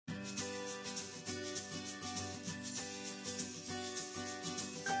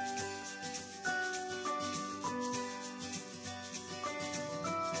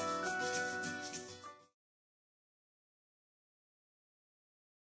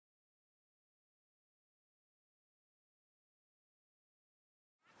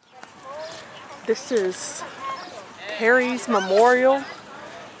This is Perry's Memorial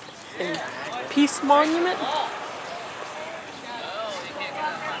and Peace Monument.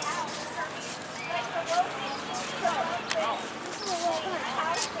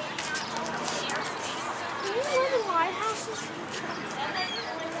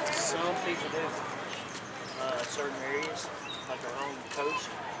 Some people do. Certain areas, like along the coast.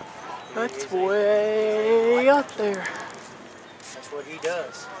 That's way out there. That's what he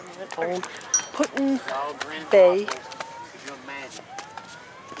does. On Putin All granite Bay. Could you imagine?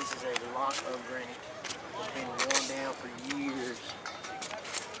 This is a lot of granite. It's been worn down for years.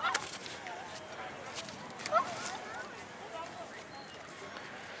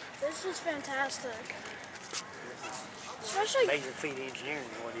 This is fantastic. Especially Major feat of engineering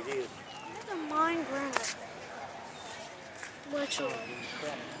is what it is. the mine granite. Literally.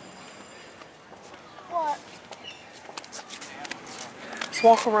 What? Let's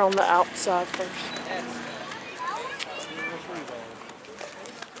walk around the outside first.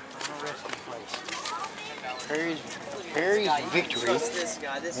 Perry's victory,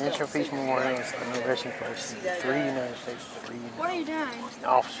 National Peace Memorial is the resting place. Three United States, What are you doing?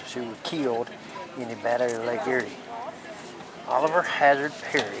 officers who were killed in the Battle of Lake Erie. Oliver Hazard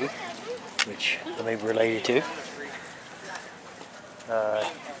Perry, which I may be related to,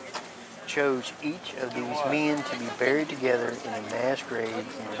 chose each of these men to be buried together in a mass grave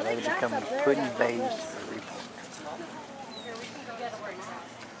and were later become put in bays for reaping.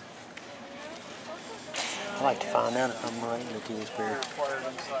 I'd like to find out if I'm related to this Perry.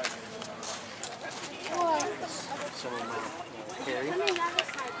 Some of my Perry,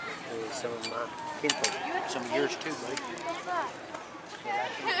 some of my kinfolk, some of yours too, buddy.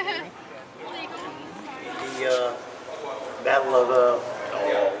 The Battle of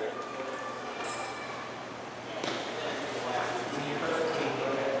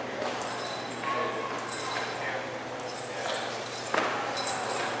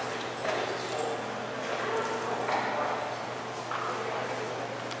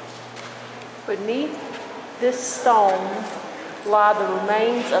Beneath this stone lie the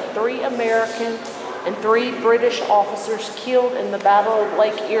remains of 3 American and 3 British officers killed in the Battle of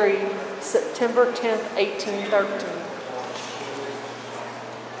Lake Erie, September 10, 1813.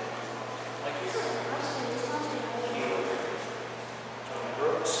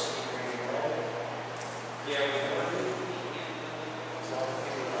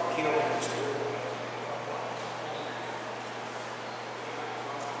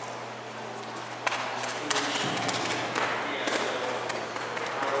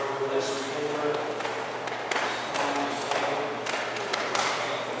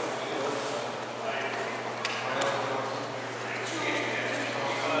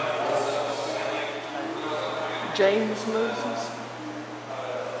 James Moses.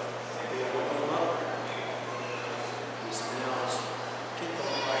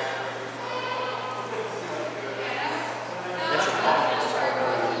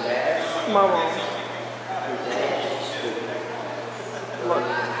 My mom. Look,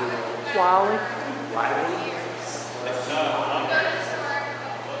 Wiley.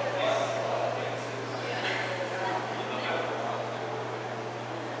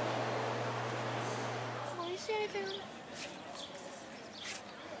 Can you see anything on it?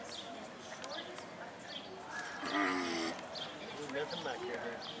 There's nothing back here.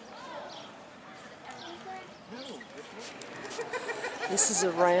 This is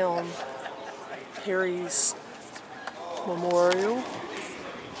around Perry's Memorial.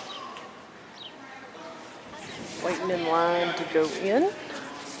 Waiting in line to go in.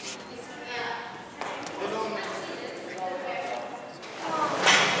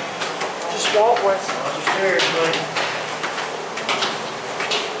 Just walk west. Stairs, buddy.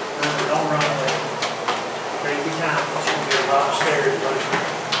 Don't run away. Crazy time. It's going to be a lot of stairs, buddy.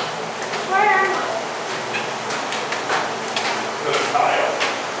 Where am I?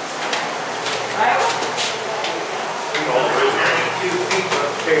 Two feet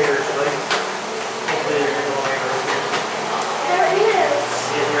upstairs, buddy. Hopefully they're going to land right here. There it is.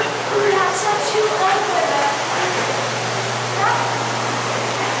 Get here for free. Yeah, it's not too ugly.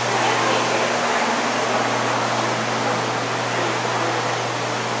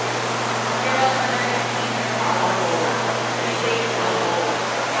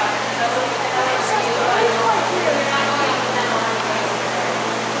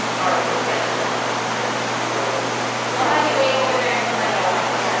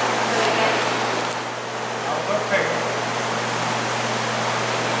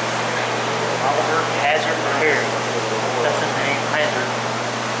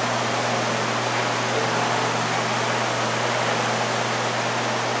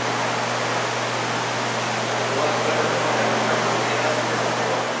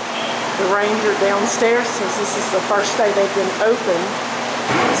 downstairs since this is the first day they've been open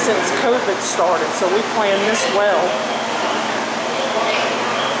since COVID started, so we planned this well.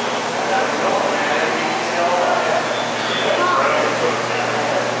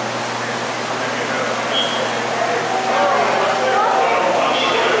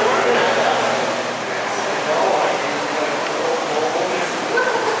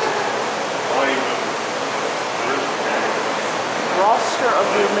 Roster of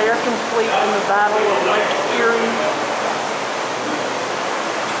the American fleet in the Battle of Lake Erie.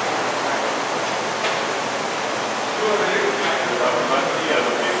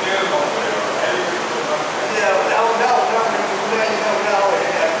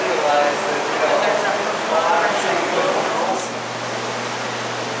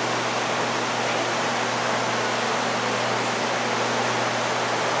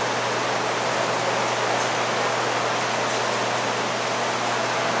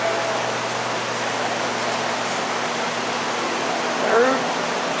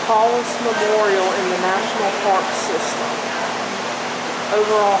 Tallest memorial in the national park system.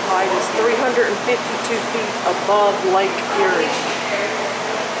 Overall height is 352 feet above Lake Erie.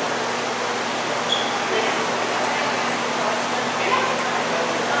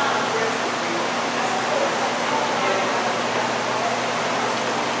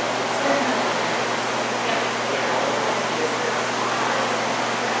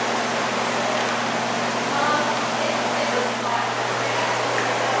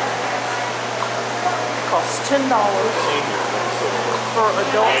 Costs $10 for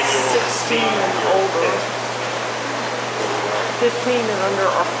adults 16 and older. 15 and under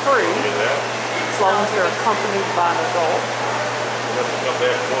are free, as long as they're accompanied by an adult.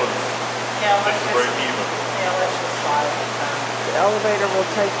 The elevator will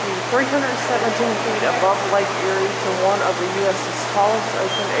take you 317 feet above Lake Erie to one of the U.S.'s tallest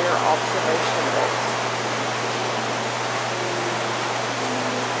open-air observation decks.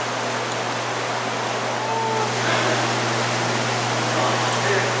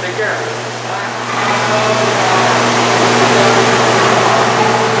 Take care.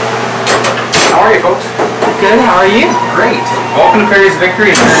 How are you, folks? Good, how are you? Great. Welcome to Perry's Victory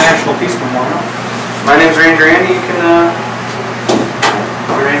and International Peace Memorial. My name is Ranger Andy. You can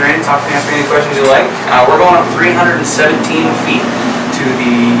call me Ranger Andy, talk to me, ask me any questions you like. We're going up 317 feet to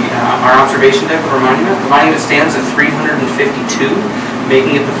our observation deck of our monument. The monument stands at 352,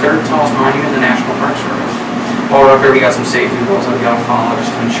 making it the third tallest monument in the National Park Service. While we're up here, we got some safety rules that we got to follow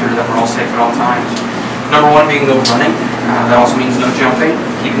just to ensure that we're all safe at all times. Number one being no running. That also means no jumping,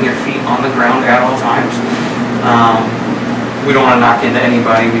 keeping your feet on the ground at all times. We don't want to knock into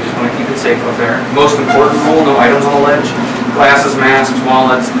anybody, we just want to keep it safe up there. Most important rule, no items on the ledge. Glasses, masks,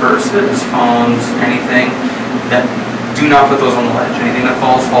 wallets, purses, phones, anything. Do not put those on the ledge. Anything that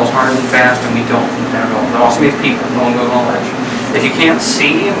falls hard and fast, and we don't do that at all. That also means people, no one goes on the ledge. If you can't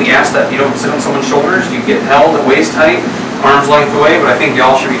see, we ask that you don't sit on someone's shoulders. You get held at waist height, arms length away, but I think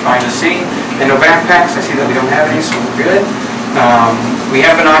y'all should be fine to see. And no backpacks. I see that we don't have any, so we're good. We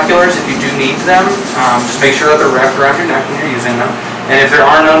have binoculars if you do need them. Just make sure that they're wrapped around your neck when you're using them. And if there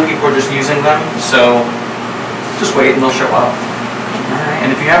are none, people are just using them, so just wait and they'll show up. Alright,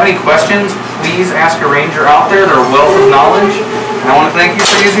 and if you have any questions, please ask a ranger out there. They're a wealth of knowledge. And I want to thank you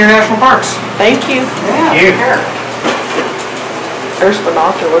for using your national parks. Thank you. Yeah, take care. There's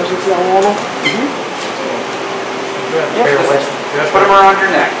binoculars if y'all want them. Just put them around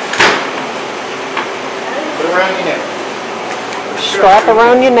your neck. Put them around your neck. Strap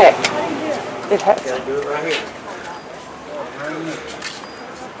around your neck. It has. Yeah, do it right here. Around your neck.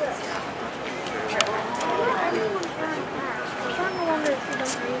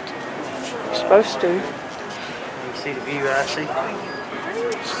 You're supposed to. You see the view I see?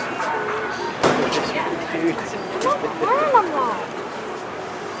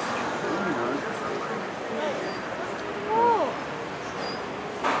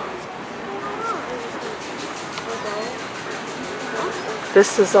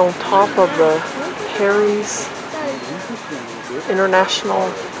 This is on top of the Perry's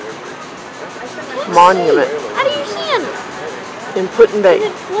International Monument How do you see him? in Put-in-Bay. Does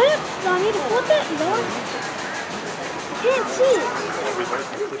it flip? Do I need to flip it? No. I can't see it.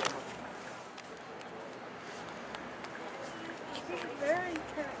 Very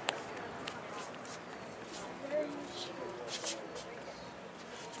tight. Very short.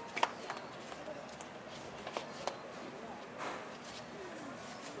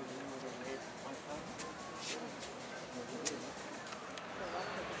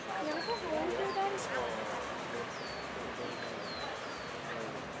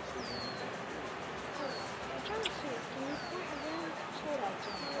 I'm trying to see it. Can you point again? So that I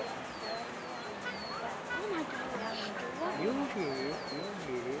can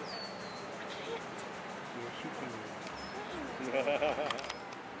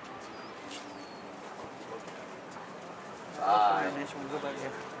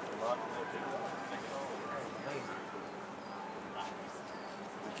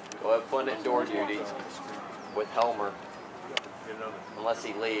We'll have fun at door duty with Helmer, unless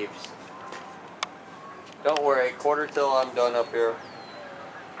he leaves. Don't worry, quarter till I'm done up here.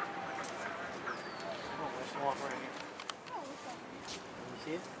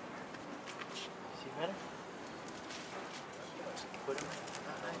 See it? See better?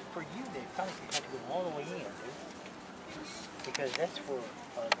 For you, they probably have to go all the way in, dude. Because that's for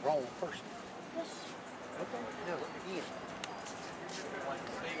a grown person. Yes. Okay. No, in. Like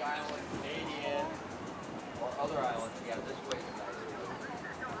Big Island, Canadian, or other islands, yeah, this way is nice.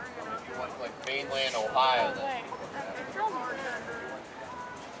 If you want like mainland Ohio, then.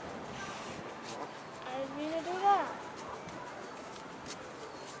 I didn't mean to do that.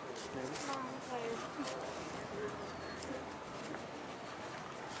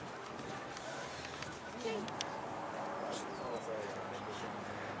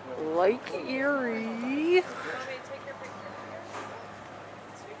 Lake Erie.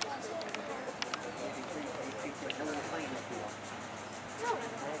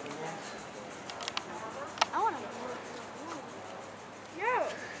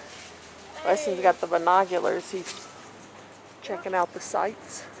 Weston's got the binoculars. He's checking out the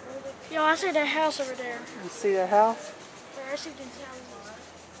sights. Yo, I see that house over there. You see the house? I see these houses.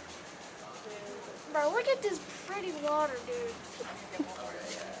 Bro, look at this pretty water, dude.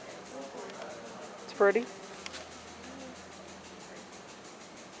 It's pretty.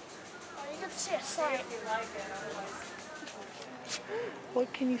 Oh, you can see a sight.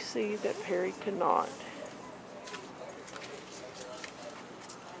 What can you see that Perry could not?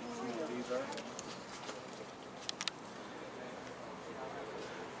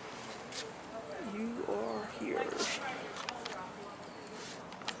 You are here.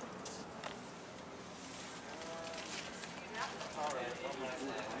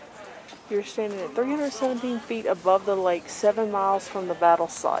 You're standing at 317 feet above the lake, 7 miles from the battle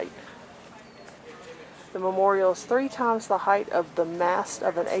site. The memorial is 3 times the height of the mast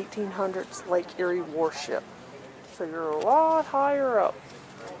of an 1800s Lake Erie warship. So you're a lot higher up.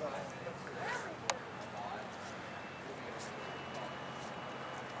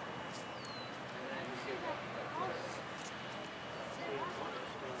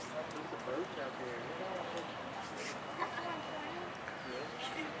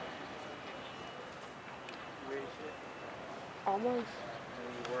 Almost.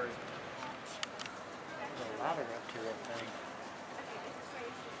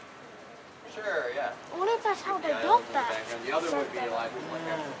 Sure, yeah. What if that's how they built that? And the other would be like after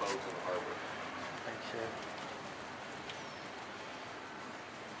boats in the harbor. I think so.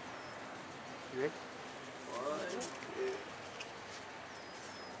 You ready?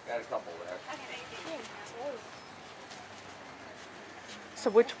 Got a couple there. So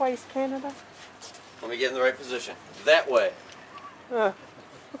which way is Canada? Let me get in the right position. That way.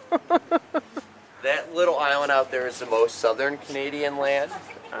 That little island out there is the most southern Canadian land.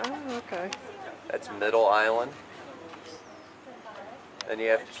 Oh, okay. That's Middle Island. Then you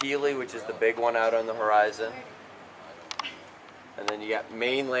have Keeley, which is the big one out on the horizon. And then you got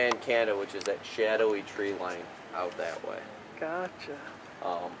mainland Canada, which is that shadowy tree line out that way. Gotcha.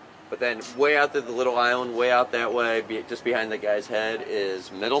 But then way out there, the little island, way out that way, just behind the guy's head,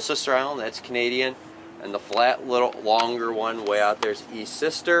 is Middle Sister Island. That's Canadian. And the flat, little, longer one way out there is East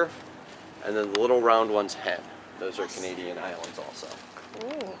Sister. And then the little round one's Hen. Those are Canadian islands also.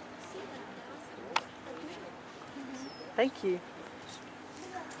 Cool. Thank you.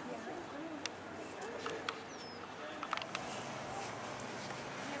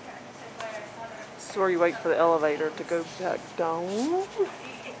 This is where you wait for the elevator to go back down.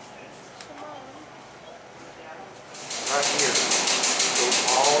 Right here. Go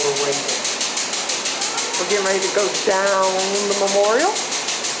all the way down. We're getting ready to go down the memorial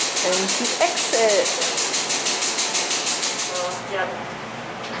and to exit.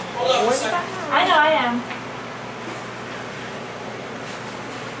 I know I am.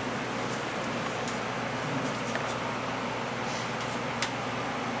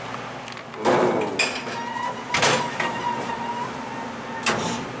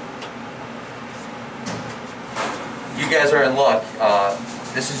 You guys are in luck.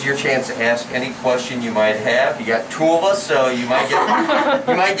 This is your chance to ask any question you might have. You got 2 of us, so you might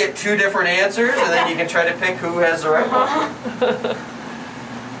get 2 different answers, and then you can try to pick who has the right one. Do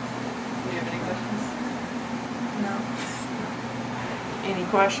you have any questions? No. Any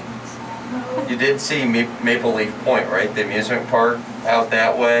questions? You did see Maple Leaf Point, right? The amusement park out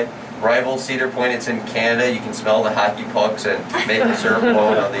that way. rival Cedar Point. It's in Canada. You can smell the hockey pucks and maple syrup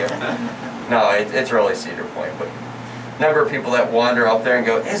blowing on the air. No, it's really Cedar Point. But number of people that wander up there and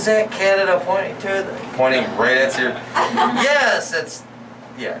go, "Is that Canada pointing right at Cedar?" Yes, it's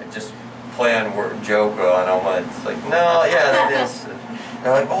just play on word joke on them. It's like, no, yeah, that is.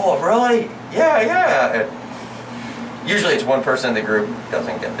 They're like, "Oh, really? Yeah." And usually it's one person in the group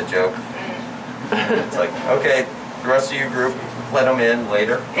doesn't get the joke. It's like, okay, the rest of your group, let them in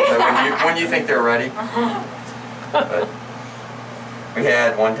later when you think they're ready. But we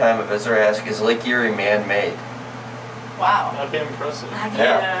had one time a visitor ask, "Is Lake Erie man-made?" Wow. That'd be impressive.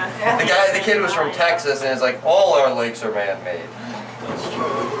 Yeah. The kid was from Texas, and it's like, all our lakes are man-made. That's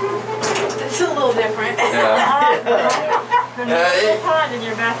true. It's a little different. Yeah. There's a little pond in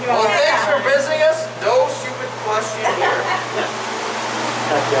your backyard. Well, thanks for visiting us. No stupid question here.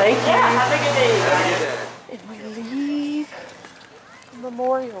 Thank you. Yeah, have a good day. Have a good day. And we leave the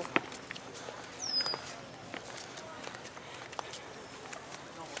memorial.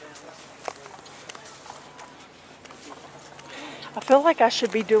 I feel like I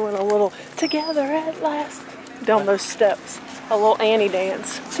should be doing a little together at last down those steps. A little Annie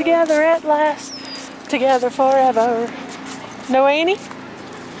dance. Together at last, together forever. No Annie?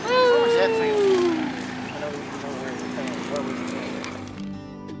 What was that for you?